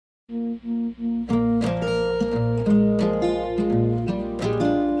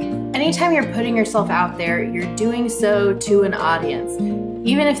Anytime you're putting yourself out there, you're doing so to an audience.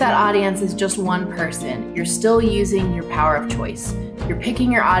 Even if that audience is just one person, you're still using your power of choice. You're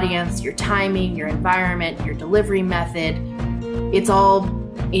picking your audience, your timing, your environment, your delivery method. It's all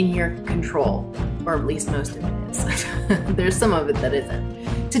in your control, or at least most of it is. There's some of it that isn't.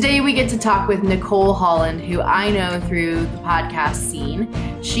 Today we get to talk with Nicole Holland, who I know through the podcast scene.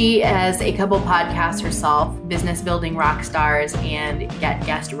 She has a couple podcasts herself, Business Building Rockstars and Get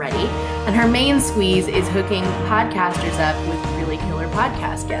Guest Ready. And her main squeeze is hooking podcasters up with really killer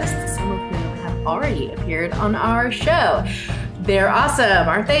podcast guests, some of whom have already appeared on our show. They're awesome,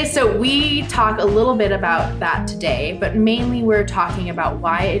 aren't they? So we talk a little bit about that today, but mainly we're talking about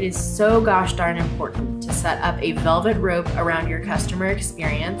why it is so gosh darn important to set up a velvet rope around your customer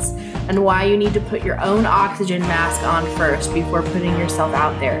experience and why you need to put your own oxygen mask on first before putting yourself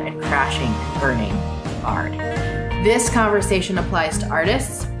out there and crashing and burning hard. This conversation applies to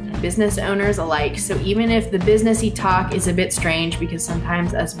artists and business owners alike. So even if the businessy talk is a bit strange, because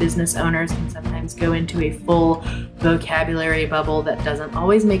sometimes us business owners can sometimes go into a full vocabulary bubble that doesn't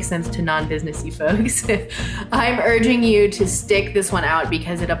always make sense to non-businessy folks, I'm urging you to stick this one out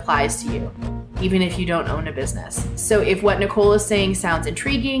because it applies to you, even if you don't own a business. So if what Nicole is saying sounds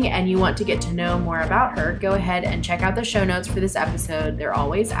intriguing and you want to get to know more about her, go ahead and check out the show notes for this episode. They're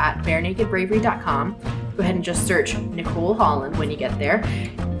always at barenakedbravery.com. Go ahead and just search Nicole Holland when you get there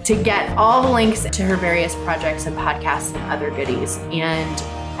to get all the links to her various projects and podcasts and other goodies. And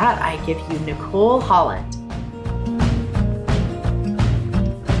that I give you Nicole Holland.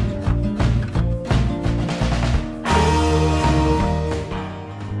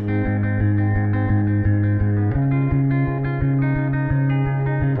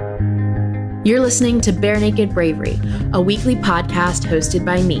 You're listening to Bare Naked Bravery, a weekly podcast hosted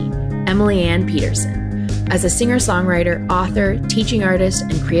by me, Emily Ann Peterson. As a singer-songwriter, author, teaching artist,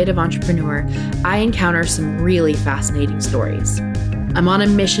 and creative entrepreneur, I encounter some really fascinating stories. I'm on a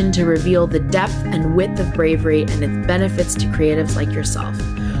mission to reveal the depth and width of bravery and its benefits to creatives like yourself.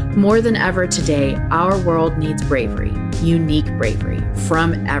 More than ever today, our world needs bravery, unique bravery,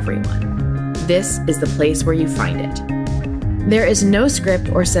 from everyone. This is the place where you find it. There is no script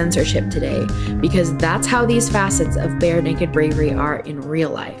or censorship today because that's how these facets of Bare Naked Bravery are in real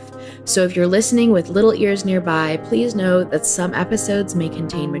life. So if you're listening with little ears nearby, please know that some episodes may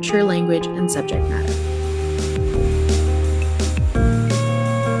contain mature language and subject matter.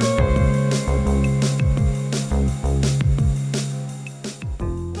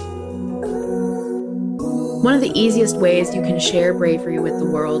 One of the easiest ways you can share bravery with the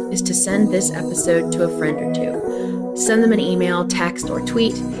world is to send this episode to a friend or two. Send them an email, text, or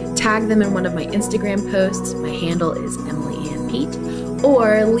tweet. Tag them in one of my Instagram posts. My handle is Emily Ann Pete.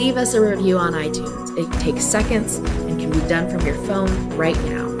 Or leave us a review on iTunes. It takes seconds and can be done from your phone right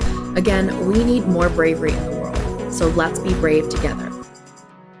now. Again, we need more bravery in the world. So let's be brave together.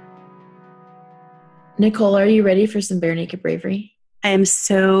 Nicole, are you ready for some Bare Naked Bravery? I am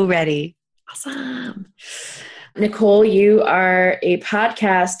so ready. Awesome. Nicole, you are a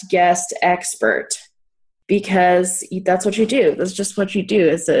podcast guest expert because that's what you do. That's just what you do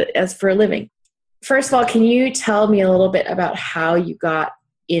as for a living. First of all, can you tell me a little bit about how you got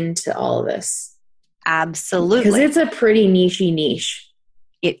into all of this? Absolutely. Because it's a pretty niche.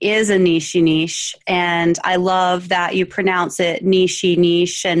 It is a niche. And I love that you pronounce it niche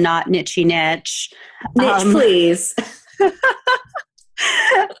and not niche. Niche, please.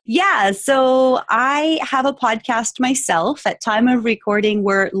 Yeah, so I have a podcast myself. At time of recording,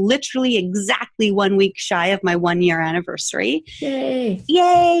 we're literally exactly 1 week shy of my 1 year anniversary.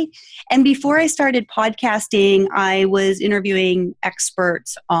 Yay! And before I started podcasting, I was interviewing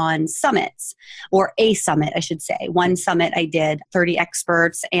experts on summits, or a summit, I should say. One summit I did, 30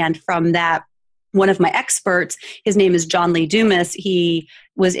 experts, and from that, one of my experts, his name is John Lee Dumas. He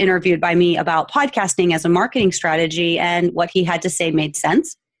was interviewed by me about podcasting as a marketing strategy, and what he had to say made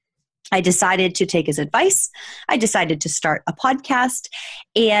sense. I decided to take his advice. I decided to start a podcast.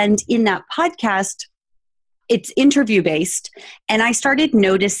 And in that podcast, it's interview-based. And I started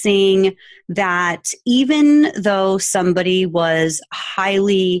noticing that even though somebody was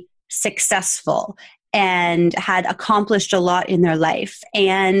highly successful and had accomplished a lot in their life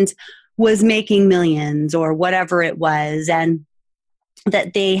and was making millions or whatever it was, and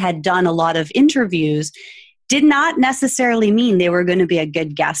that they had done a lot of interviews, did not necessarily mean they were going to be a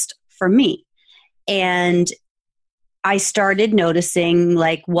good guest for me. And I started noticing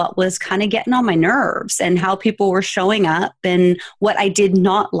like what was kind of getting on my nerves and how people were showing up and what I did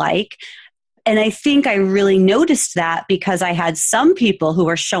not like. And I think I really noticed that because I had some people who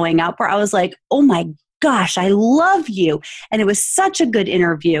were showing up where I was like, oh my gosh, I love you. And it was such a good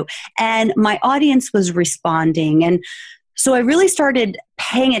interview. And my audience was responding. And so I really started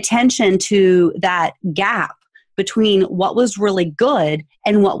paying attention to that gap between what was really good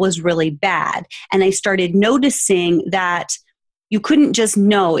and what was really bad. And I started noticing that you couldn't just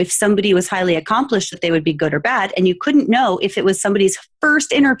know if somebody was highly accomplished that they would be good or bad. And you couldn't know if it was somebody's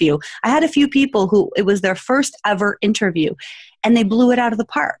first interview. I had a few people who it was their first ever interview and they blew it out of the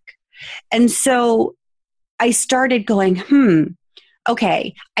park. And so I started going,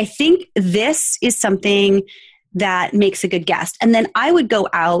 okay, I think this is something that makes a good guest. And then I would go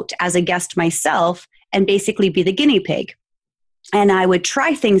out as a guest myself and basically be the guinea pig. And I would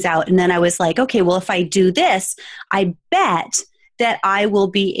try things out. And then I was like, okay, well, if I do this, I bet that I will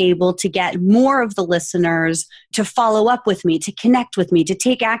be able to get more of the listeners to follow up with me, to connect with me, to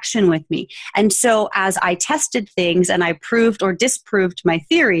take action with me. And so as I tested things and I proved or disproved my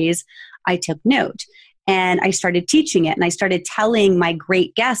theories, I took note. And I started teaching it. And I started telling my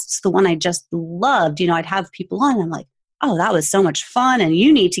great guests, the one I just loved, I'd have people on. And I'm like, oh, that was so much fun. And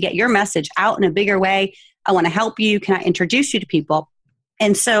you need to get your message out in a bigger way. I want to help you. Can I introduce you to people?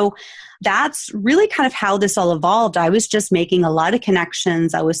 And so that's really kind of how this all evolved. I was just making a lot of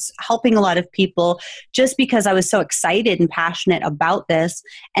connections. I was helping a lot of people just because I was so excited and passionate about this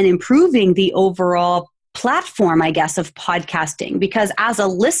and improving the overall platform, I guess, of podcasting. Because as a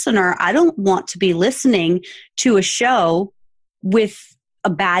listener, I don't want to be listening to a show with a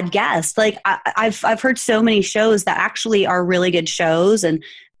bad guest. Like I've heard so many shows that actually are really good shows and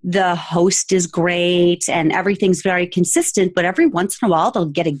the host is great and everything's very consistent, but every once in a while they'll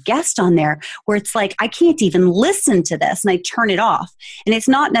get a guest on there where it's like, I can't even listen to this, and I turn it off. And it's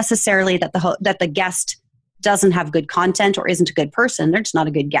not necessarily that the guest doesn't have good content or isn't a good person. They're just not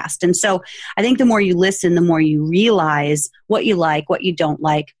a good guest. And so I think the more you listen, the more you realize what you like, what you don't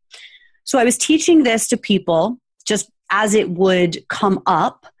like. So I was teaching this to people just as it would come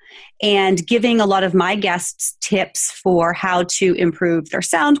up and giving a lot of my guests tips for how to improve their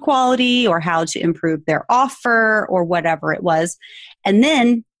sound quality or how to improve their offer or whatever it was. And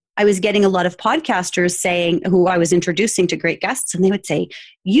then I was getting a lot of podcasters saying, who I was introducing to great guests, and they would say,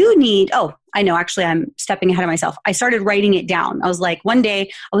 I know, actually I'm stepping ahead of myself. I started writing it down. I was like, one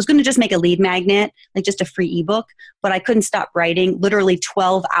day I was going to just make a lead magnet, like just a free ebook, but I couldn't stop writing. Literally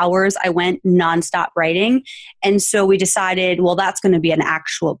 12 hours I went nonstop writing. And so we decided, well, that's going to be an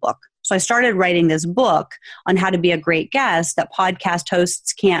actual book. So I started writing this book on how to be a great guest that podcast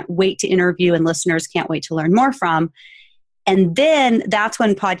hosts can't wait to interview and listeners can't wait to learn more from. And then that's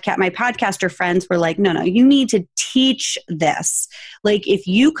when my podcaster friends were like, no, you need to teach this. Like, if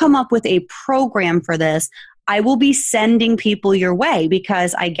you come up with a program for this, I will be sending people your way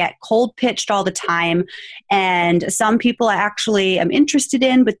because I get cold pitched all the time. And some people I actually am interested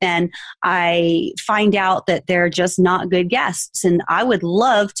in, but then I find out that they're just not good guests. And I would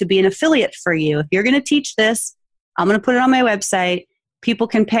love to be an affiliate for you. If you're going to teach this, I'm going to put it on my website. People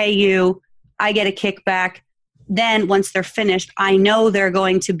can pay you. I get a kickback. Then once they're finished, I know they're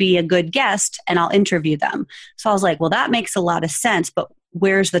going to be a good guest and I'll interview them. So I was like, well, that makes a lot of sense, but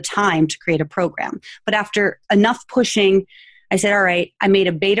where's the time to create a program? But after enough pushing, I said, all right, I made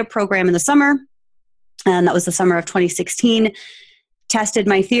a beta program in the summer. And that was the summer of 2016. Tested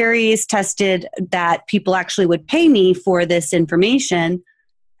my theories, tested that people actually would pay me for this information.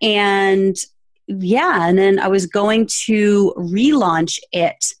 And then I was going to relaunch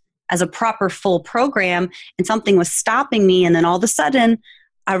it as a proper full program, and something was stopping me. And then all of a sudden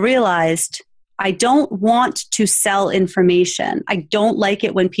I realized I don't want to sell information. I don't like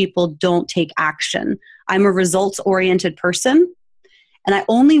it when people don't take action. I'm a results-oriented person, and I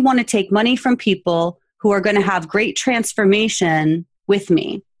only want to take money from people who are going to have great transformation with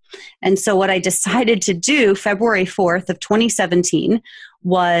me. And so what I decided to do February 4th of 2017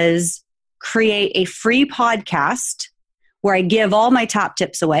 was create a free podcast where I give all my top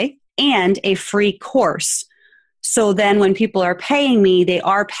tips away and a free course. So then when people are paying me, they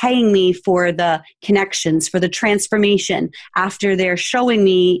are paying me for the connections, for the transformation, after they're showing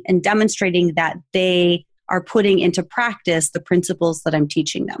me and demonstrating that they are putting into practice the principles that I'm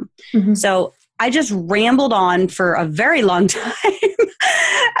teaching them. Mm-hmm. So I just rambled on for a very long time.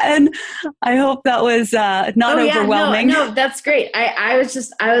 And I hope that was not overwhelming. No, that's great. I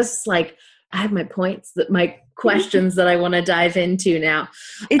was like, I have my points, my questions that I want to dive into now.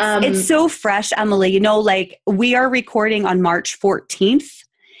 It's so fresh, Emily. We are recording on March 14th,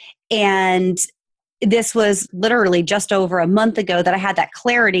 and this was literally just over a month ago that I had that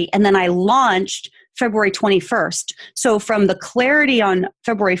clarity. And then I launched February 21st. So from the clarity on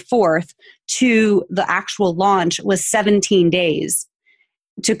February 4th to the actual launch was 17 days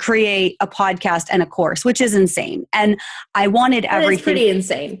to create a podcast and a course, which is insane. And I wanted everything. It's pretty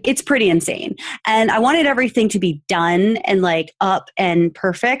insane. It's pretty insane. And I wanted everything to be done and like up and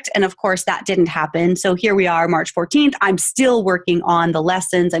perfect. And of course that didn't happen. So here we are, March 14th. I'm still working on the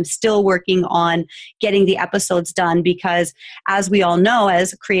lessons. I'm still working on getting the episodes done because as we all know,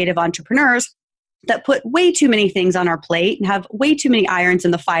 as creative entrepreneurs, that put way too many things on our plate and have way too many irons in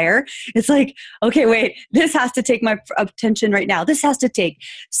the fire. It's like, okay, wait, this has to take my attention right now. This has to take.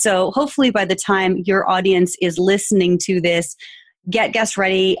 So hopefully by the time your audience is listening to this, Get Guest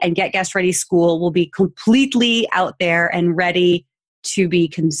Ready and Get Guest Ready School will be completely out there and ready to be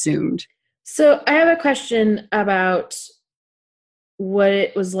consumed. So I have a question about what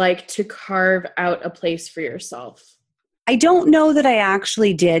it was like to carve out a place for yourself. I don't know that I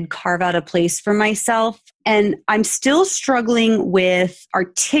actually did carve out a place for myself, and I'm still struggling with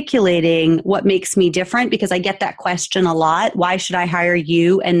articulating what makes me different because I get that question a lot. Why should I hire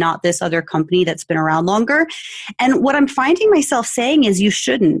you and not this other company that's been around longer? And what I'm finding myself saying is you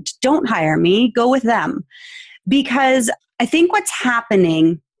shouldn't. Don't hire me. Go with them. Because I think what's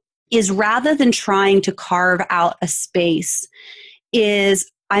happening is rather than trying to carve out a space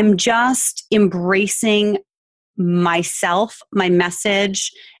is I'm just embracing myself, my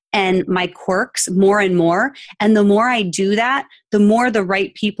message, and my quirks more and more. And the more I do that, the more the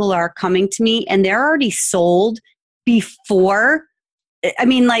right people are coming to me and they're already sold before. I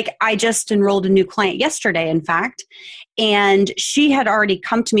mean, like I just enrolled a new client yesterday, in fact, and she had already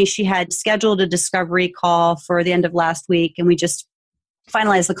come to me. She had scheduled a discovery call for the end of last week and we just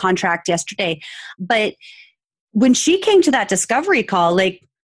finalized the contract yesterday. But when she came to that discovery call, like,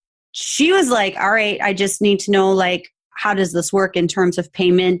 she was like, all right, I just need to know, like, how does this work in terms of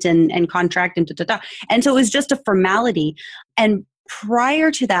payment and contract and da. And so it was just a formality. And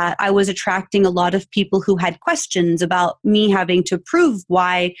prior to that, I was attracting a lot of people who had questions about me having to prove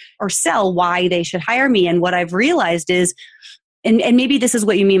why or sell why they should hire me. And what I've realized is, and maybe this is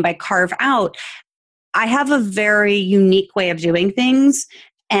what you mean by carve out, I have a very unique way of doing things.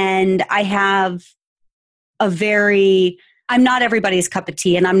 And I have I'm not everybody's cup of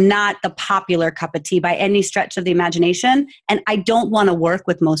tea and I'm not the popular cup of tea by any stretch of the imagination. And I don't want to work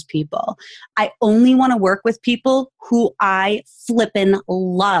with most people. I only want to work with people who I flippin'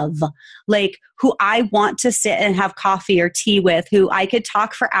 love, like who I want to sit and have coffee or tea with, who I could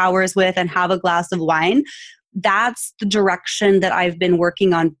talk for hours with and have a glass of wine. That's the direction that I've been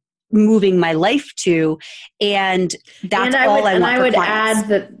working on moving my life to. And that's all I want for clients. And I would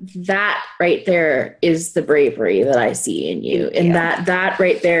add that right there is the bravery that I see in you. And that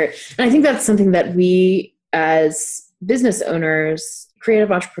right there. And I think that's something that we as business owners,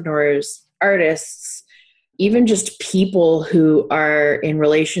 creative entrepreneurs, artists, even just people who are in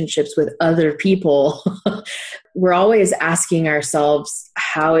relationships with other people, we're always asking ourselves,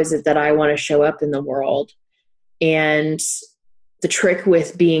 how is it that I want to show up in the world? And the trick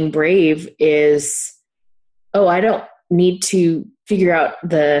with being brave is, I don't need to figure out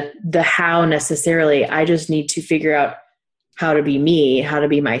the how necessarily. I just need to figure out how to be me, how to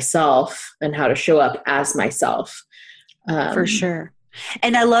be myself, and how to show up as myself. For sure.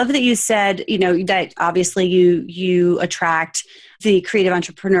 And I love that you said, that obviously you attract the creative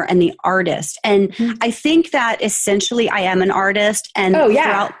entrepreneur and the artist. And I think that essentially I am an artist. And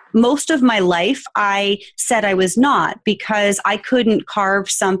throughout most of my life, I said I was not because I couldn't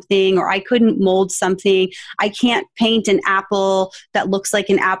carve something or I couldn't mold something. I can't paint an apple that looks like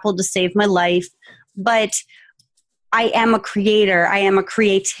an apple to save my life. But I am a creator, I am a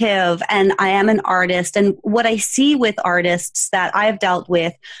creative, and I am an artist. And what I see with artists that I've dealt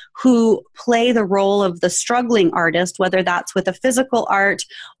with who play the role of the struggling artist, whether that's with a physical art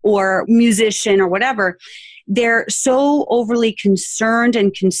or musician or whatever, they're so overly concerned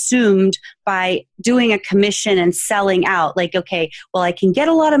and consumed by doing a commission and selling out. Like, okay, well, I can get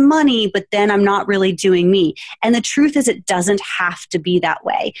a lot of money, but then I'm not really doing me. And the truth is it doesn't have to be that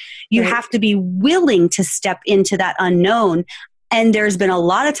way. You have to be willing to step into that unknown. And there's been a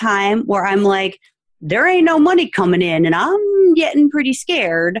lot of time where I'm like, there ain't no money coming in and I'm getting pretty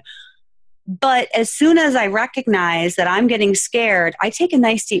scared. But as soon as I recognize that I'm getting scared, I take a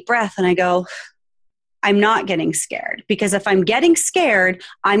nice deep breath and I go, I'm not getting scared, because if I'm getting scared,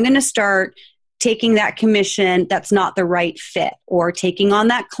 I'm going to start taking that commission that's not the right fit, or taking on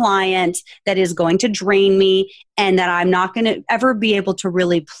that client that is going to drain me and that I'm not going to ever be able to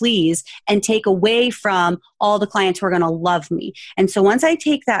really please, and take away from all the clients who are going to love me. And so once I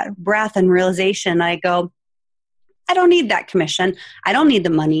take that breath and realization, I go, I don't need that commission. I don't need the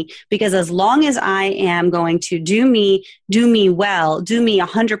money, because as long as I am going to do me well, do me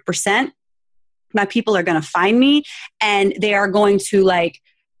 100%, my people are going to find me and they are going to like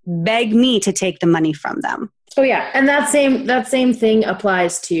beg me to take the money from them. Oh yeah. And that same thing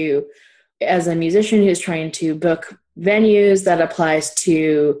applies to, as a musician who's trying to book venues, that applies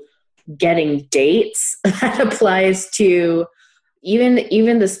to getting dates, that applies to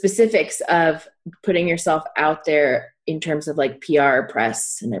even the specifics of putting yourself out there in terms of like PR,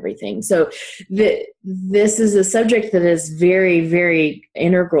 press, and everything. So this is a subject that is very, very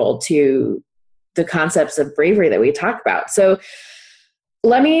integral to the concepts of bravery that we talk about. So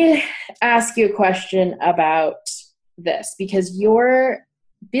let me ask you a question about this, because your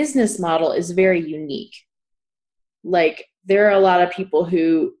business model is very unique. Like, there are a lot of people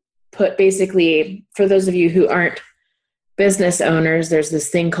who put, basically, for those of you who aren't business owners, there's this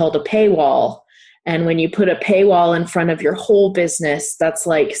thing called a paywall. And when you put a paywall in front of your whole business, that's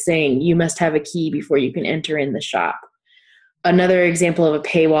like saying you must have a key before you can enter in the shop. Another example of a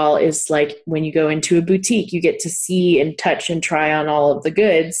paywall is like when you go into a boutique, you get to see and touch and try on all of the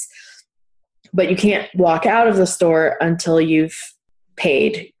goods, but you can't walk out of the store until you've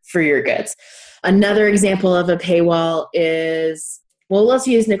paid for your goods. Another example of a paywall is, well, let's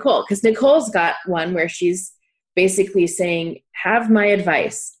use Nicole, because Nicole's got one where she's basically saying, have my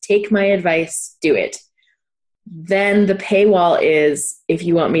advice, take my advice, do it. Then the paywall is, if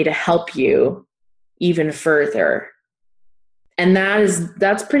you want me to help you even further. And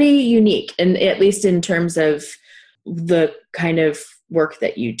that's pretty unique, and at least in terms of the kind of work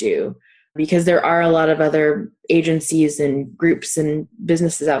that you do, because there are a lot of other agencies and groups and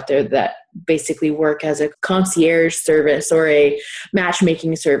businesses out there that basically work as a concierge service or a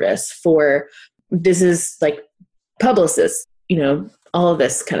matchmaking service for business, like publicists, all of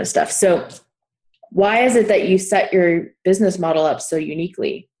this kind of stuff. So why is it that you set your business model up so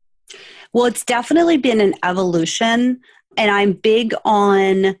uniquely? Well, it's definitely been an evolution. And I'm big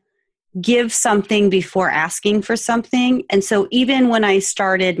on give something before asking for something. And so even when I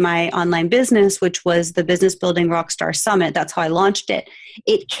started my online business, which was the Business Building Rockstar Summit, that's how I launched it.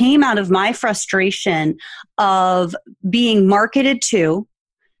 It came out of my frustration of being marketed to,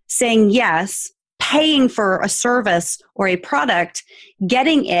 saying yes, paying for a service or a product,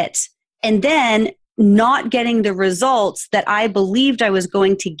 getting it, and then not getting the results that I believed I was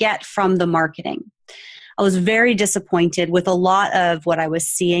going to get from the marketing. I was very disappointed with a lot of what I was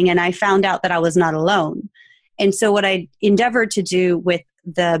seeing, and I found out that I was not alone. And so what I endeavored to do with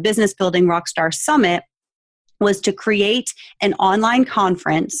the Business Building Rockstar Summit was to create an online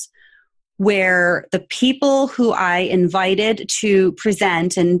conference where the people who I invited to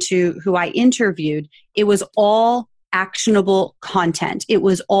present and to who I interviewed, it was all actionable content. It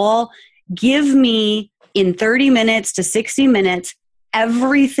was all, give me in 30 minutes to 60 minutes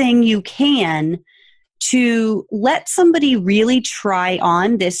everything you can to let somebody really try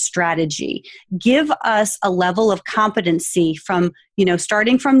on this strategy. Give us a level of competency from,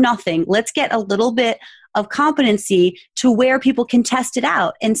 starting from nothing. Let's get a little bit of competency to where people can test it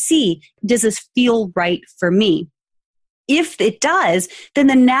out and see, does this feel right for me? If it does, then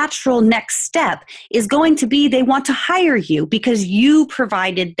the natural next step is going to be they want to hire you because you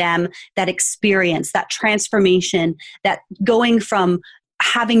provided them that experience, that transformation, that going from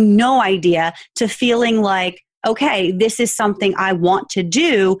having no idea to feeling like, okay, this is something I want to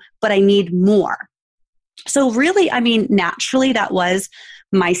do, but I need more. So really, naturally that was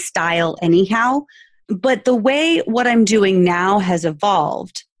my style anyhow. But the way what I'm doing now has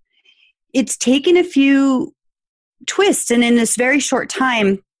evolved. It's taken a few twists. And in this very short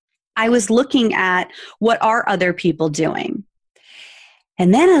time, I was looking at what are other people doing.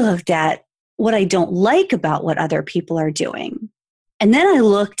 And then I looked at what I don't like about what other people are doing. And then I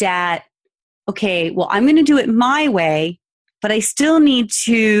looked at, okay, well, I'm going to do it my way, but I still need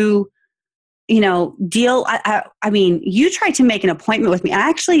to, deal. You tried to make an appointment with me.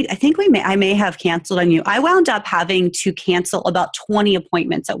 I think I may have canceled on you. I wound up having to cancel about 20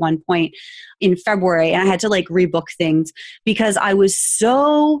 appointments at one point in February. And I had to rebook things because I was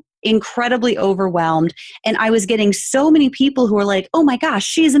so incredibly overwhelmed. And I was getting so many people who were like, oh my gosh,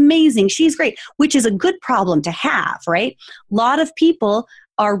 she's amazing. She's great, which is a good problem to have, right? A lot of people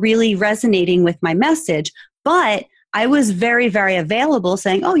are really resonating with my message, but I was very, very available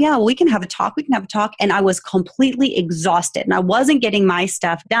saying, oh yeah, well, we can have a talk. And I was completely exhausted and I wasn't getting my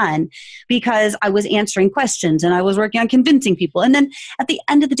stuff done because I was answering questions and I was working on convincing people. And then at the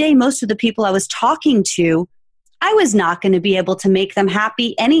end of the day, most of the people I was talking to, I was not going to be able to make them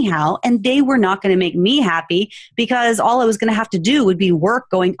happy anyhow. And they were not going to make me happy because all I was going to have to do would be work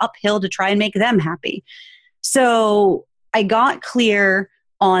going uphill to try and make them happy. So I got clear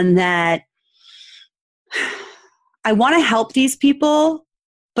on that. I want to help these people,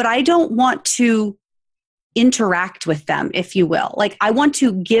 but I don't want to interact with them, if you will. Like, I want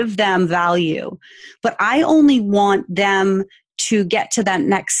to give them value, but I only want them to get to that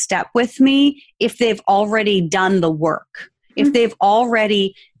next step with me if they've already done the work, if they've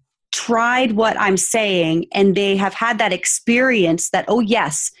already tried what I'm saying and they have had that experience that, oh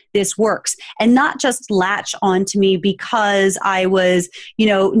yes, this works, and not just latch on to me because I was,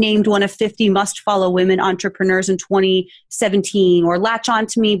 named one of 50 must follow women entrepreneurs in 2017, or latch on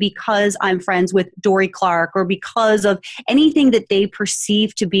to me because I'm friends with Dory Clark, or because of anything that they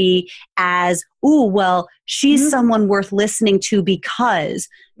perceive to be as, oh, well, she's someone worth listening to. Because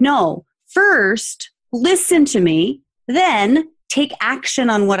no, first listen to me, then take action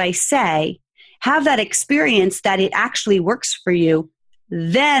on what I say, have that experience that it actually works for you,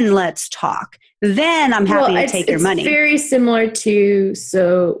 then let's talk. Then I'm happy to take your money. It's very similar to,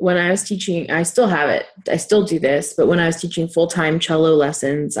 so when I was teaching, I still have it. I still do this, but when I was teaching full-time cello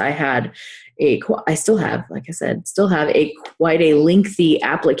lessons, I still have quite a lengthy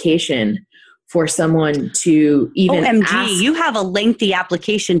application for someone to even OMG, you have a lengthy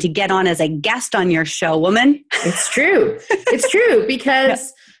application to get on as a guest on your show, woman. It's true. It's true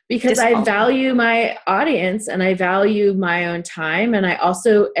because I value my audience and I value my own time. And I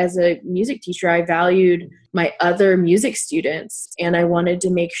also, as a music teacher, I valued my other music students. And I wanted to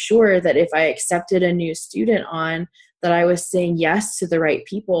make sure that if I accepted a new student on, that I was saying yes to the right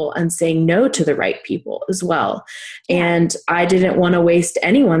people and saying no to the right people as well. And I didn't want to waste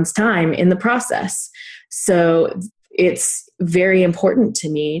anyone's time in the process. So it's very important to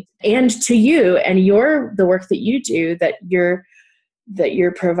me and to you and the work that you do, that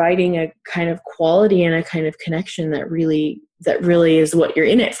you're providing a kind of quality and a kind of connection that really is what you're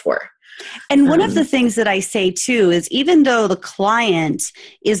in it for. And one of the things that I say too is, even though the client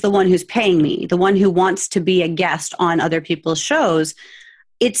is the one who's paying me, the one who wants to be a guest on other people's shows,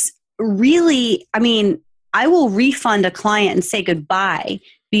 it's really, I will refund a client and say goodbye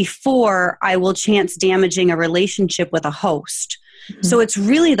before I will chance damaging a relationship with a host. So it's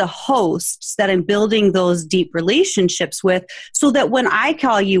really the hosts that I'm building those deep relationships with, so that when I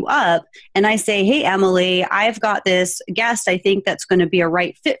call you up and I say, hey, Emily, I've got this guest I think that's going to be a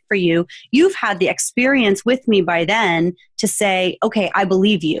right fit for you, you've had the experience with me by then to say, okay, I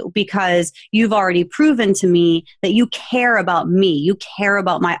believe you, because you've already proven to me that you care about me, you care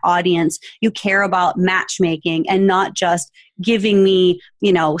about my audience, you care about matchmaking, and not just giving me,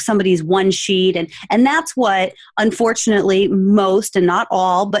 somebody's one sheet. And that's what, unfortunately, most, and not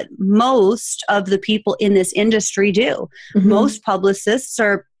all, but most of the people in this industry do. Most publicists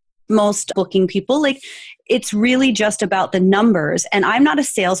or most booking people, it's really just about the numbers. And I'm not a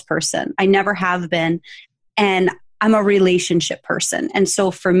salesperson. I never have been. And I'm a relationship person. And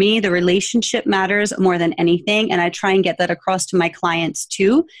so for me, the relationship matters more than anything. And I try and get that across to my clients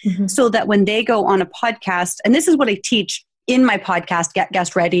too, so that when they go on a podcast, and this is what I teach in my podcast, Get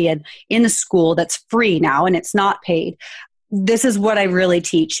Guest Ready, and in the school that's free now and it's not paid. This is what I really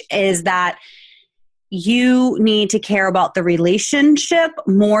teach, is that you need to care about the relationship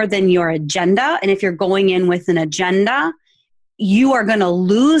more than your agenda. And if you're going in with an agenda, you are going to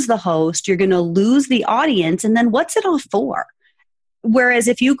lose the host, you're going to lose the audience, and then what's it all for? Whereas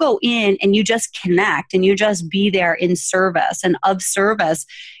if you go in and you just connect and you just be there in service and of service,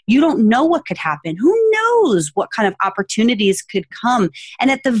 you don't know what could happen. Who knows what kind of opportunities could come? And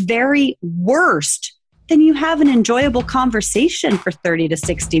at the very worst, then you have an enjoyable conversation for 30 to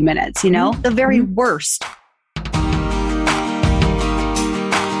 60 minutes, the very worst.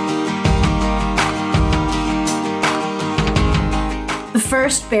 The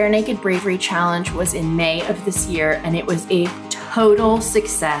first Bare Naked Bravery Challenge was in May of this year, and it was a total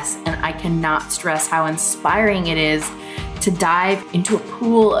success. And I cannot stress how inspiring it is to dive into a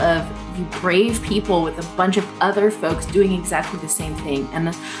pool of you brave people with a bunch of other folks doing exactly the same thing. And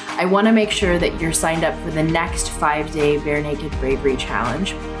I want to make sure that you're signed up for the next 5-day Bare Naked Bravery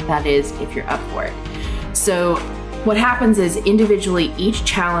Challenge. That is, if you're up for it. So what happens is, individually, each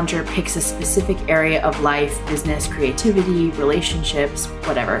challenger picks a specific area of life, business, creativity, relationships,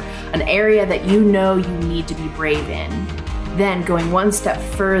 whatever, an area that you need to be brave in. Then going one step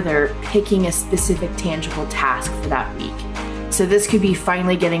further, picking a specific tangible task for that week. So this could be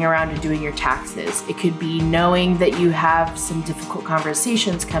finally getting around to doing your taxes. It could be knowing that you have some difficult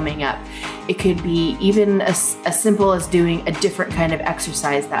conversations coming up. It could be even as simple as doing a different kind of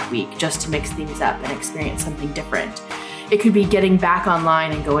exercise that week, just to mix things up and experience something different. It could be getting back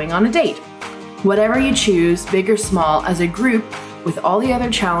online and going on a date. Whatever you choose, big or small, as a group, With all the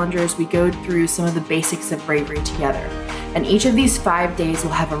other challengers, we go through some of the basics of bravery together. And each of these 5 days will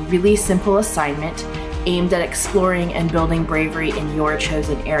have a really simple assignment aimed at exploring and building bravery in your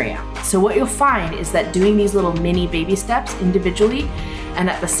chosen area. So what you'll find is that doing these little mini baby steps individually and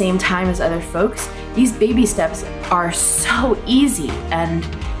at the same time as other folks, these baby steps are so easy, and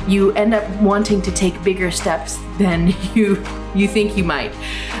you end up wanting to take bigger steps than you think you might.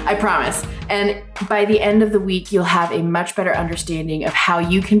 I promise. And by the end of the week, you'll have a much better understanding of how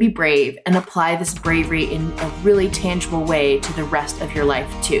you can be brave and apply this bravery in a really tangible way to the rest of your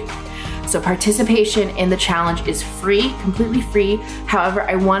life too. So participation in the challenge is free, completely free. However,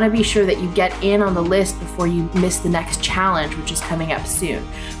 I want to be sure that you get in on the list before you miss the next challenge, which is coming up soon.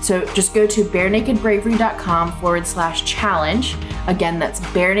 So just go to barenakedbravery.com/challenge. Again, that's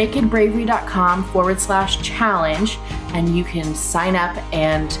barenakedbravery.com/challenge, and you can sign up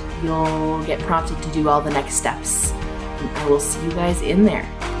and you'll get prompted to do all the next steps. And I will see you guys in there.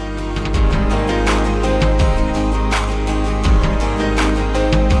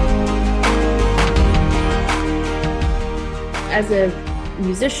 As a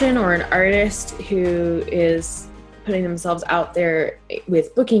musician or an artist who is putting themselves out there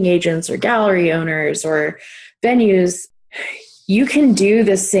with booking agents or gallery owners or venues, you can do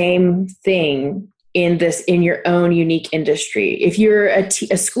the same thing in your own unique industry. If you're a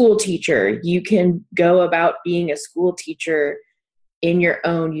school teacher, you can go about being a school teacher in your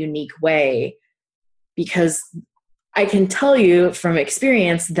own unique way, because I can tell you from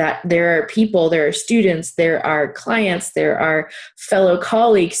experience that there are people, there are students, there are clients, there are fellow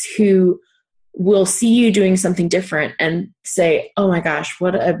colleagues who will see you doing something different and say, oh my gosh,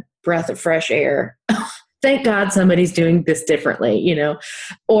 what a breath of fresh air. Thank God somebody's doing this differently, you know?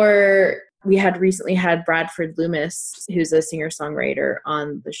 Or we had recently had Bradford Loomis, who's a singer-songwriter,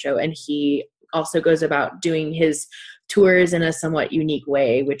 on the show, and he also goes about doing his tours in a somewhat unique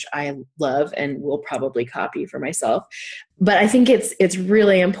way, which I love and will probably copy for myself. But I think it's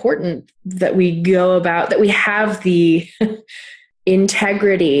really important that we go about, that we have the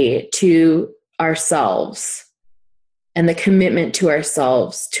integrity to ourselves and the commitment to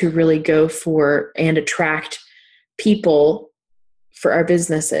ourselves to really go for and attract people for our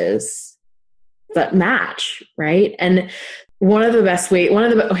businesses that match, right? And one of the best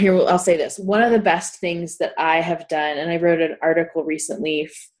things that I have done, and I wrote an article recently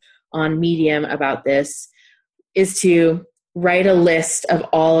on Medium about this, is to write a list of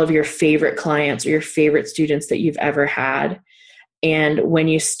all of your favorite clients or your favorite students that you've ever had. And when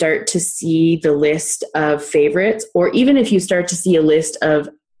you start to see the list of favorites, or even if you start to see a list of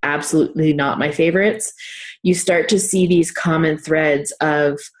absolutely not my favorites, you start to see these common threads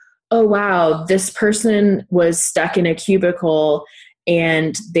of, oh, wow, this person was stuck in a cubicle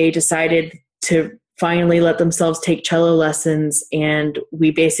and they decided to finally let themselves take cello lessons. And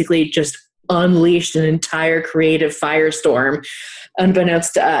we basically just unleashed an entire creative firestorm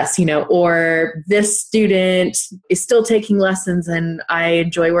unbeknownst to us, you know, or this student is still taking lessons and I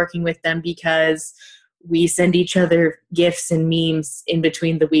enjoy working with them because we send each other gifts and memes in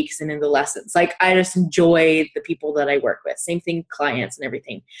between the weeks and in the lessons. Like, I just enjoy the people that I work with. Same thing, clients and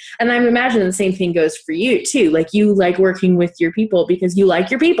everything. And I imagine the same thing goes for you too. Like, you like working with your people because you like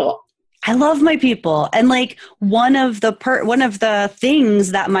your people. I love my people. And like one of the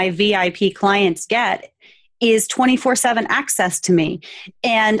things that my VIP clients get is 24/7 access to me.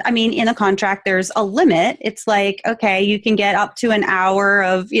 And I mean, in a contract, there's a limit. It's like, okay, you can get up to an hour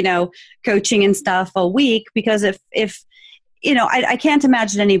of, you know, coaching and stuff a week, because if you know, I can't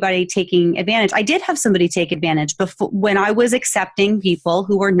imagine anybody taking advantage. I did have somebody take advantage before, when I was accepting people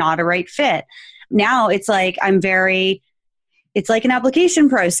who were not a right fit. Now it's like, it's like an application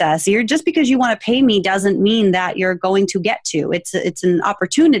process. Just because you want to pay me doesn't mean that you're going to get to. It's an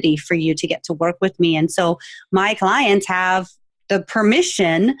opportunity for you to get to work with me. And so my clients have the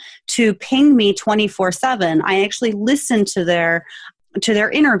permission to ping me 24/7. I actually listen to their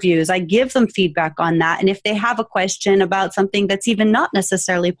interviews. I give them feedback on that. And if they have a question about something that's even not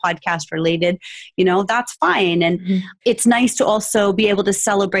necessarily podcast related, you know, that's fine. And it's nice to also be able to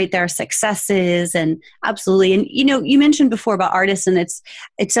celebrate their successes. And absolutely. And, you know, you mentioned before about artists, and it's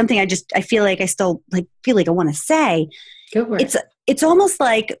something I feel like I want to say. Go for it. It's almost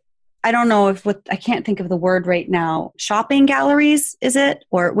like, I don't know I can't think of the word right now. Shopping galleries, is it?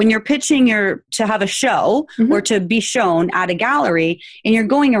 Or when you're pitching to have a show or to be shown at a gallery, and you're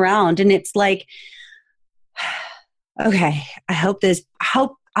going around and it's like, okay, I hope this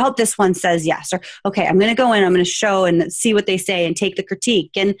one says yes. Or, okay, I'm going to go in, I'm going to show and see what they say and take the critique.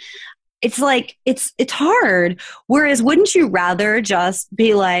 And it's like, it's hard. Whereas wouldn't you rather just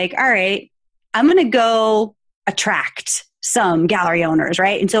be like, all right, I'm going to go attract some gallery owners,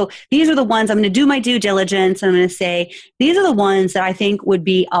 right? And so these are the ones I'm going to do my due diligence. And I'm going to say, these are the ones that I think would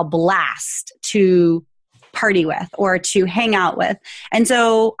be a blast to party with or to hang out with. And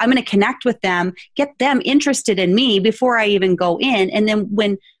so I'm going to connect with them, get them interested in me before I even go in. And then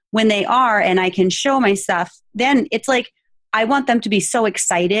when they are and I can show my stuff, then it's like, I want them to be so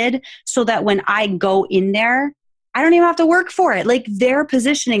excited so that when I go in there, I don't even have to work for it. Like they're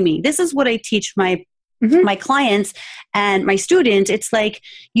positioning me. This is what I teach my clients and my students. It's like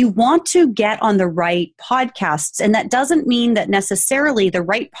you want to get on the right podcasts. And that doesn't mean that necessarily the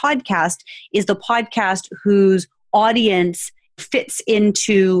right podcast is the podcast whose audience fits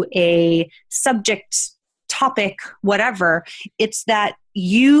into a subject, topic, whatever. It's that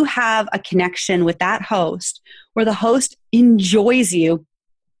you have a connection with that host where the host enjoys you.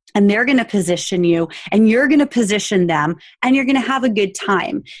 And they're going to position you and you're going to position them and you're going to have a good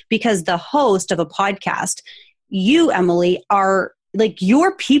time because the host of a podcast, you, Emily, are like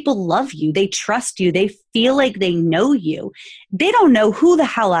your people love you. They trust you. They feel like they know you. They don't know who the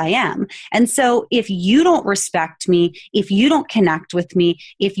hell I am. And so if you don't respect me, if you don't connect with me,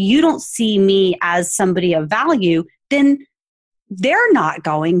 if you don't see me as somebody of value, then they're not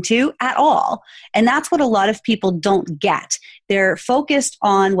going to at all. And that's what a lot of people don't get. They're focused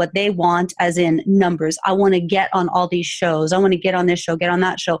on what they want, as in numbers. I want to get on all these shows. I want to get on this show, get on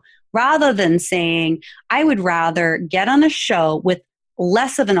that show, rather than saying, I would rather get on a show with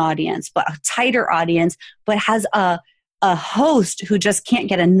less of an audience, but a tighter audience, but has a host who just can't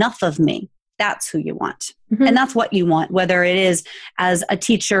get enough of me. That's who you want. Mm-hmm. And that's what you want, whether it is as a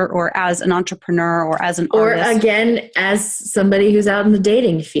teacher or as an entrepreneur or as an artist. Or again, as somebody who's out in the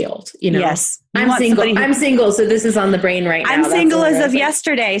dating field, you know. Yes. I'm single, so this is on the brain right now. I'm single as of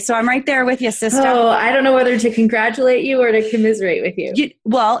yesterday, so I'm right there with you, sister. Oh, I don't know whether to congratulate you or to commiserate with you.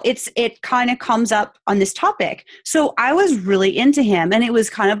 Well, it kind of comes up on this topic. So I was really into him, and it was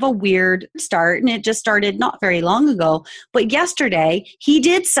kind of a weird start, and it just started not very long ago. But yesterday, he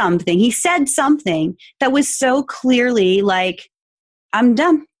did something. He said something that was so clearly like, I'm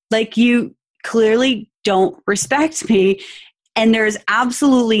done. Like, you clearly don't respect me. And there's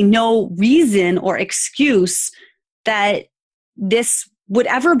absolutely no reason or excuse that this would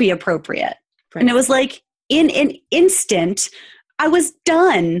ever be appropriate. Right. And it was like in an instant, I was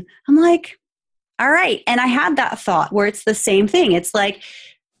done. I'm like, all right. And I had that thought where it's the same thing. It's like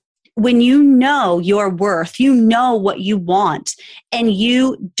when you know your worth, you know what you want, and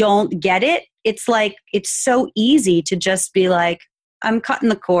you don't get it, it's like it's so easy to just be like, I'm cutting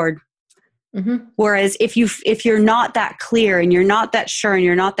the cord. Mm-hmm. Whereas if you're not that clear and you're not that sure and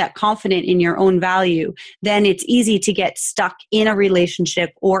you're not that confident in your own value, then it's easy to get stuck in a relationship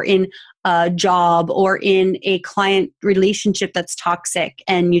or in a job or in a client relationship that's toxic,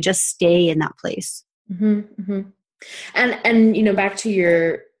 and you just stay in that place. Mm-hmm, mm-hmm. And you know, back to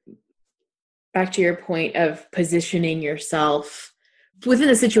your point of positioning yourself within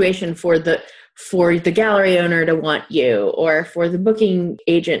a situation for the gallery owner to want you, or for the booking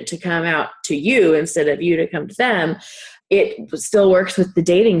agent to come out to you instead of you to come to them. It still works with the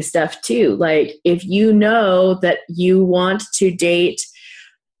dating stuff too. Like if you know that you want to date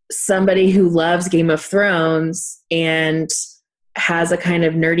somebody who loves Game of Thrones and has a kind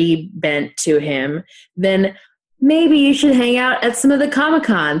of nerdy bent to him, then maybe you should hang out at some of the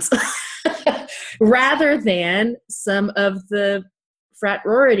Comic-Cons rather than some of the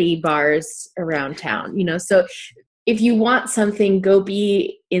fraternity bars around town, you know. So if you want something, go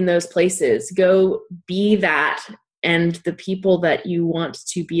be in those places, go be that, and the people that you want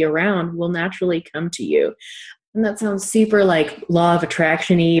to be around will naturally come to you. And that sounds super like law of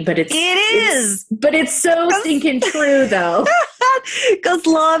attraction-y, but it is so stinking true though. Because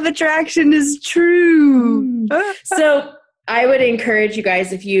law of attraction is true. So I would encourage you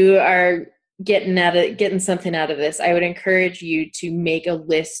guys, if you are getting something out of this, I would encourage you to make a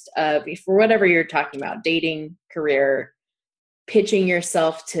list of, for whatever you're talking about, dating, career, pitching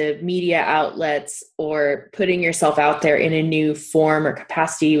yourself to media outlets, or putting yourself out there in a new form or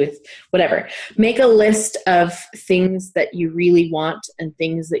capacity with whatever. Make a list of things that you really want and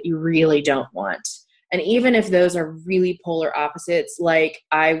things that you really don't want. And even if those are really polar opposites, like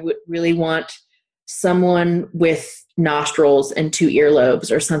I would really want someone with nostrils and 2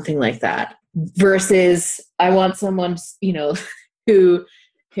 earlobes or something like that, versus I want someone, you know, who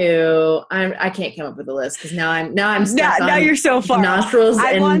I can't come up with a list because now I'm stuck on now you're so far nostrils and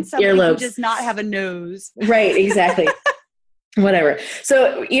earlobes. I want somebody who does not have a nose. Right, exactly. Whatever.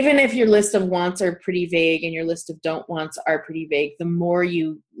 So even if your list of wants are pretty vague and your list of don't wants are pretty vague, the more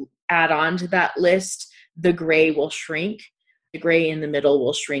you add on to that list, the gray will shrink. the gray in the middle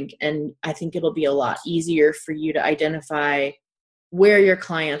will shrink. And I think it'll be a lot easier for you to identify where your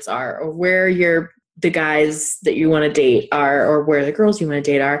clients are, or where the guys that you want to date are, or where the girls you want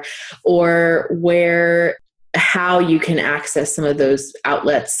to date are, or how you can access some of those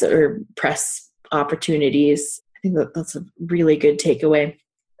outlets or press opportunities. I think that's a really good takeaway.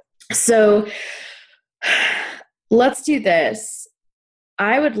 So let's do this.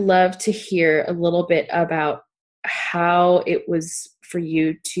 I would love to hear a little bit about how it was for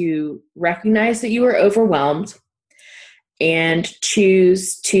you to recognize that you were overwhelmed and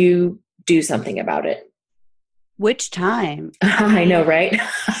choose to do something about it. Which time? I know, right?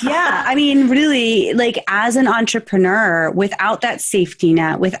 Yeah. I mean, really, like as an entrepreneur, without that safety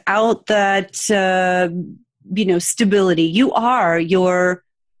net, without that, stability, you are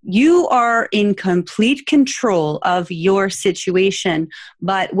in complete control of your situation.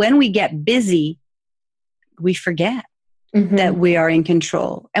 But when we get busy, we forget that we are in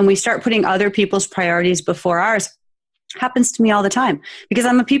control, and we start putting other people's priorities before ours. Happens to me all the time because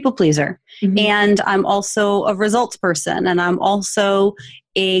I'm a people pleaser, and I'm also a results person, and I'm also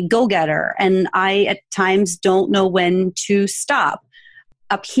a go-getter, and I at times don't know when to stop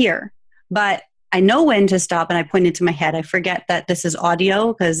up here, but I know when to stop. And I point into my head. I forget that this is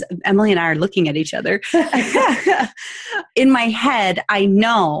audio because Emily and I are looking at each other. In my head, I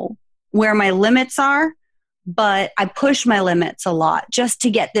know where my limits are, but I push my limits a lot just to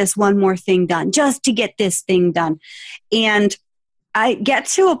get this one more thing done, just to get this thing done. And I get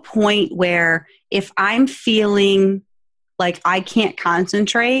to a point where if I'm feeling like I can't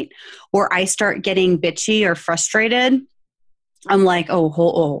concentrate, or I start getting bitchy or frustrated, I'm like,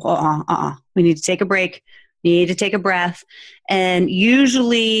 we need to take a break. Need to take a breath. And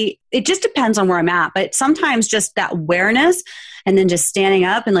usually it just depends on where I'm at, but sometimes just that awareness and then just standing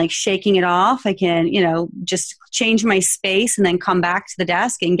up and like shaking it off, I can, just change my space and then come back to the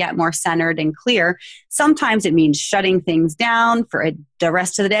desk and get more centered and clear. Sometimes it means shutting things down for the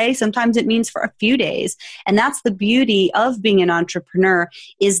rest of the day. Sometimes it means for a few days. And that's the beauty of being an entrepreneur,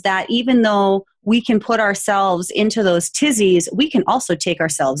 is that even though we can put ourselves into those tizzies, we can also take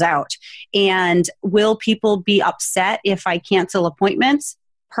ourselves out. And will people be upset if I cancel appointments?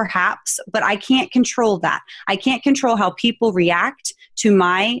 Perhaps, but I can't control that. I can't control how people react to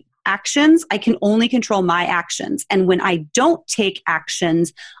my actions. I can only control my actions. And when I don't take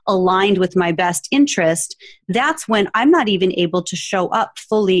actions aligned with my best interest, that's when I'm not even able to show up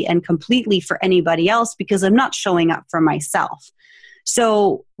fully and completely for anybody else, because I'm not showing up for myself.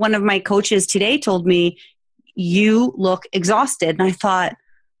 So one of my coaches today told me, you look exhausted. And I thought,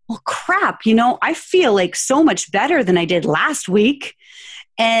 well, crap, I feel like so much better than I did last week.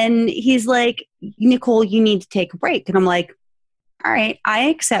 And he's like, Nicole, you need to take a break. And I'm like, all right, I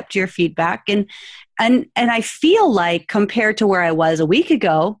accept your feedback. And I feel like compared to where I was a week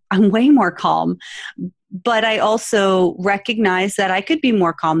ago, I'm way more calm. But I also recognize that I could be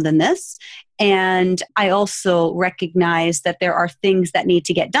more calm than this. And I also recognize that there are things that need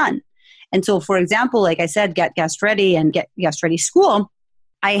to get done. And so, for example, like I said, Get Guest Ready and Get Guest Ready School,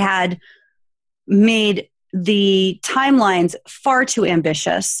 I had made the timelines far too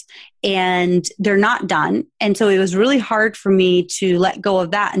ambitious and they're not done. And so it was really hard for me to let go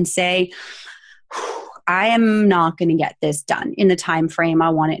of that and say, I am not going to get this done in the time frame I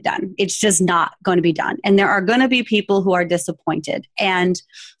want it done. It's just not going to be done. And there are going to be people who are disappointed. And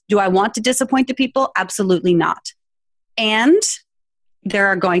do I want to disappoint the people? Absolutely not. And there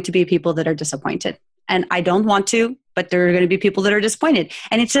are going to be people that are disappointed. And I don't want to, but there are going to be people that are disappointed.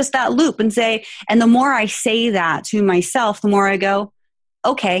 And it's just that loop and the more I say that to myself, the more I go,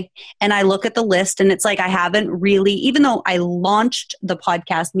 okay. And I look at the list and it's like, I haven't really, even though I launched the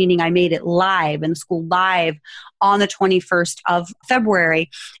podcast, meaning I made it live and school live on the 21st of February.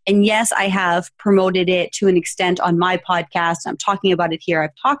 And yes, I have promoted it to an extent on my podcast. I'm talking about it here.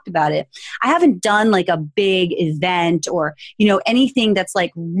 I've talked about it. I haven't done like a big event or, anything that's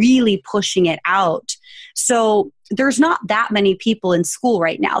like really pushing it out. So there's not that many people in school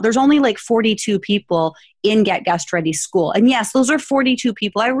right now. There's only like 42 people in Get Guest Ready School. And yes, those are 42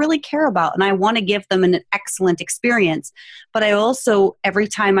 people I really care about and I want to give them an excellent experience. But I also, every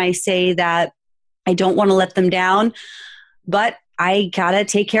time I say that I don't want to let them down, but I got to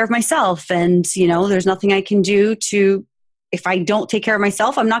take care of myself. And, there's nothing I can do if I don't take care of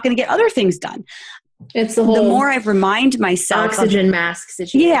myself, I'm not going to get other things done. It's the more I remind myself oxygen mask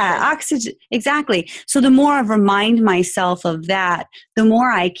situation. Yeah, oxygen. Exactly. So the more I remind myself of that, the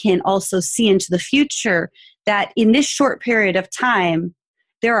more I can also see into the future that in this short period of time,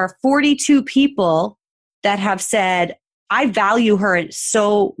 there are 42 people that have said, I value her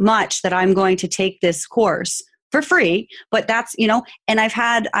so much that I'm going to take this course. for free, but that's, and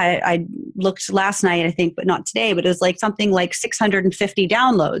I looked last night, I think, but not today, but it was like something like 650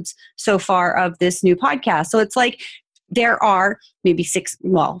 downloads so far of this new podcast. So it's like, there are maybe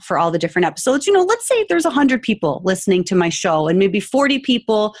for all the different episodes, let's say there's 100 people listening to my show and maybe 40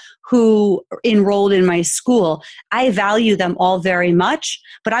 people who enrolled in my school. I value them all very much,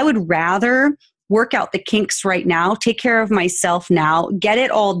 but I would rather work out the kinks right now, take care of myself now, get it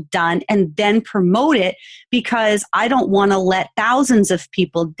all done, and then promote it, because I don't want to let thousands of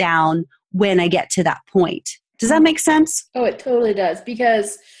people down when I get to that point. Does that make sense? Oh, it totally does.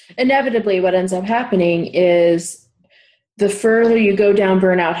 Because inevitably what ends up happening is the further you go down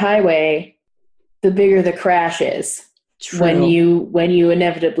Burnout Highway, the bigger the crash is. True. when you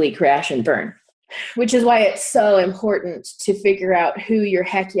inevitably crash and burn. Which is why it's so important to figure out who your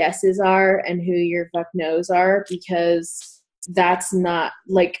heck yeses are and who your fuck nos are, because that's not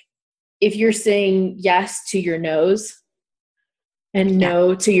like, if you're saying yes to your nos and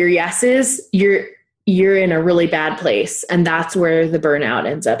no to your yeses, you're in a really bad place, and that's where the burnout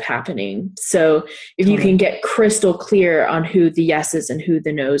ends up happening. So if you can get crystal clear on who the yeses and who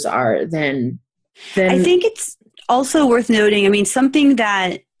the nos are, then I think it's also worth noting, something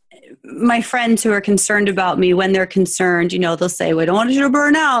that my friends who are concerned about me, when they're concerned, they'll say, we don't want you to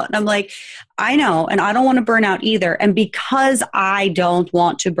burn out. And I'm like, I know, and I don't want to burn out either. And because I don't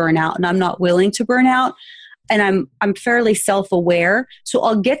want to burn out and I'm not willing to burn out, and I'm fairly self-aware, so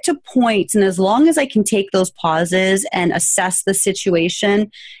I'll get to points, and as long as I can take those pauses and assess the situation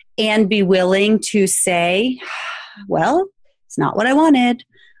and be willing to say, well, it's not what I wanted,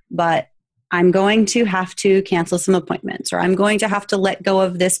 but I'm going to have to cancel some appointments, or I'm going to have to let go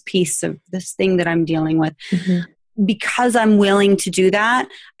of this piece of this thing that I'm dealing with. Mm-hmm. Because I'm willing to do that,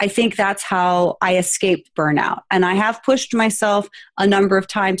 I think that's how I escaped burnout. And I have pushed myself a number of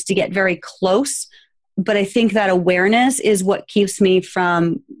times to get very close, but I think that awareness is what keeps me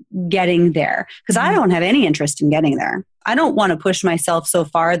from getting there, because I don't have any interest in getting there. I don't want to push myself so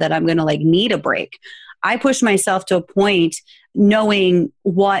far that I'm going to need a break. I push myself to a point knowing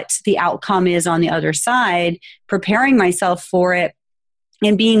what the outcome is on the other side, preparing myself for it,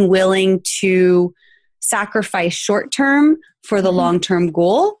 and being willing to sacrifice short term for the long-term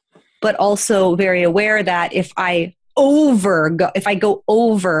goal, but also very aware that if I go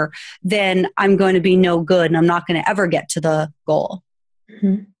over, then I'm going to be no good and I'm not going to ever get to the goal.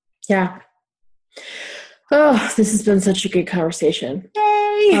 Mm-hmm. Yeah. Oh, this has been such a good conversation. Yay!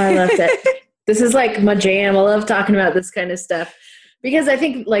 Oh, I loved it. This is like my jam. I love talking about this kind of stuff, because I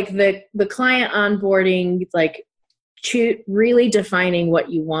think the client onboarding, really defining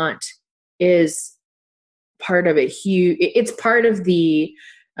what you want is part of it. It's part of the,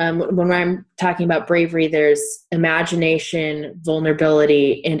 when I'm talking about bravery, there's imagination,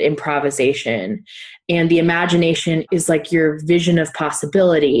 vulnerability, and improvisation. And the imagination is your vision of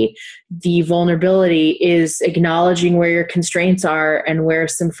possibility. The vulnerability is acknowledging where your constraints are and where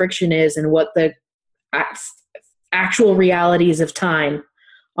some friction is and what the actual realities of time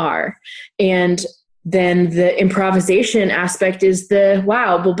are. And then the improvisation aspect is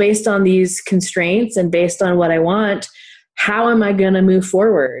based on these constraints and based on what I want, how am I going to move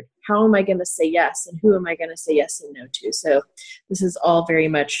forward? How am I going to say yes? And who am I going to say yes and no to? So this is all very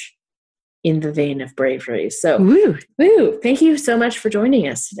much in the vein of bravery. So woo, thank you so much for joining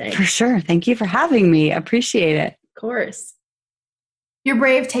us today. For sure. Thank you for having me. I appreciate it. Of course. Your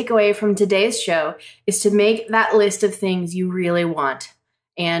brave takeaway from today's show is to make that list of things you really want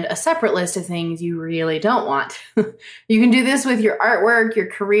and a separate list of things you really don't want. You can do this with your artwork, your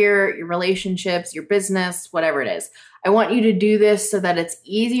career, your relationships, your business, whatever it is. I want you to do this so that it's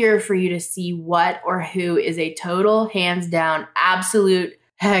easier for you to see what or who is a total, hands down, absolute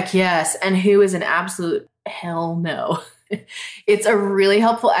heck yes, and who is an absolute hell no. It's a really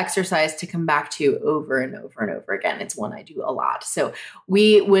helpful exercise to come back to over and over and over again. It's one I do a lot. So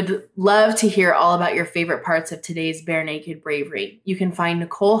we would love to hear all about your favorite parts of today's Bare Naked Bravery. You can find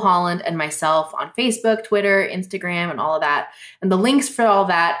Nicole Holland and myself on Facebook, Twitter, Instagram, and all of that. And the links for all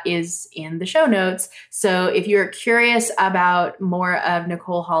that is in the show notes. So if you're curious about more of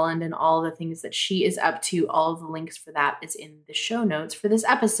Nicole Holland and all the things that she is up to, all of the links for that is in the show notes for this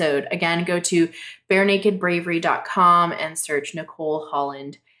episode. Again, go to barenakedbravery.com and search Nicole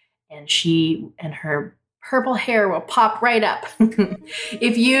Holland, and she and her purple hair will pop right up.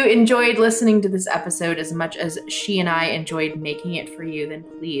 If you enjoyed listening to this episode as much as she and I enjoyed making it for you, then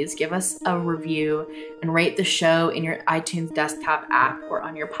please give us a review and rate the show in your iTunes desktop app or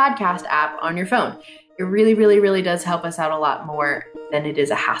on your podcast app on your phone. It really, really, really does help us out a lot more than it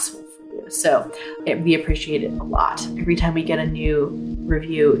is a hassle for you. So we appreciate it a lot. Every time we get a new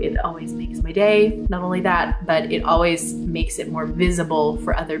review, it always makes my day. Not only that, but it always makes it more visible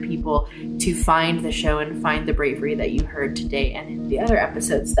for other people to find the show and find the bravery that you heard today and in the other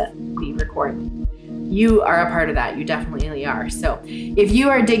episodes that we record. You are a part of that. You definitely are. So if you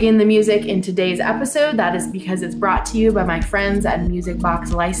are digging the music in today's episode, that is because it's brought to you by my friends at Music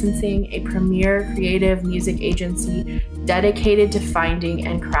Box Licensing, a premier creative music agency dedicated to finding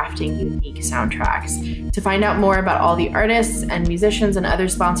and crafting unique soundtracks. To find out more about all the artists and musicians and other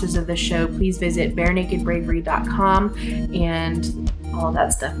sponsors of the show, please visit barenakedbravery.com, and all of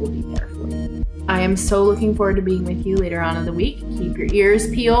that stuff will be there for you. I am so looking forward to being with you later on in the week. Keep your ears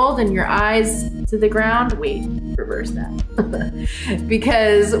peeled and your eyes to the ground. Wait, reverse that.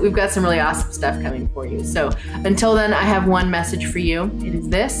 Because we've got some really awesome stuff coming for you. So until then, I have one message for you. It is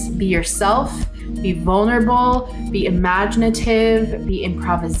this: be yourself, be vulnerable, be imaginative, be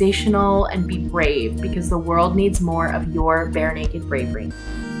improvisational, and be brave, because the world needs more of your bare naked bravery.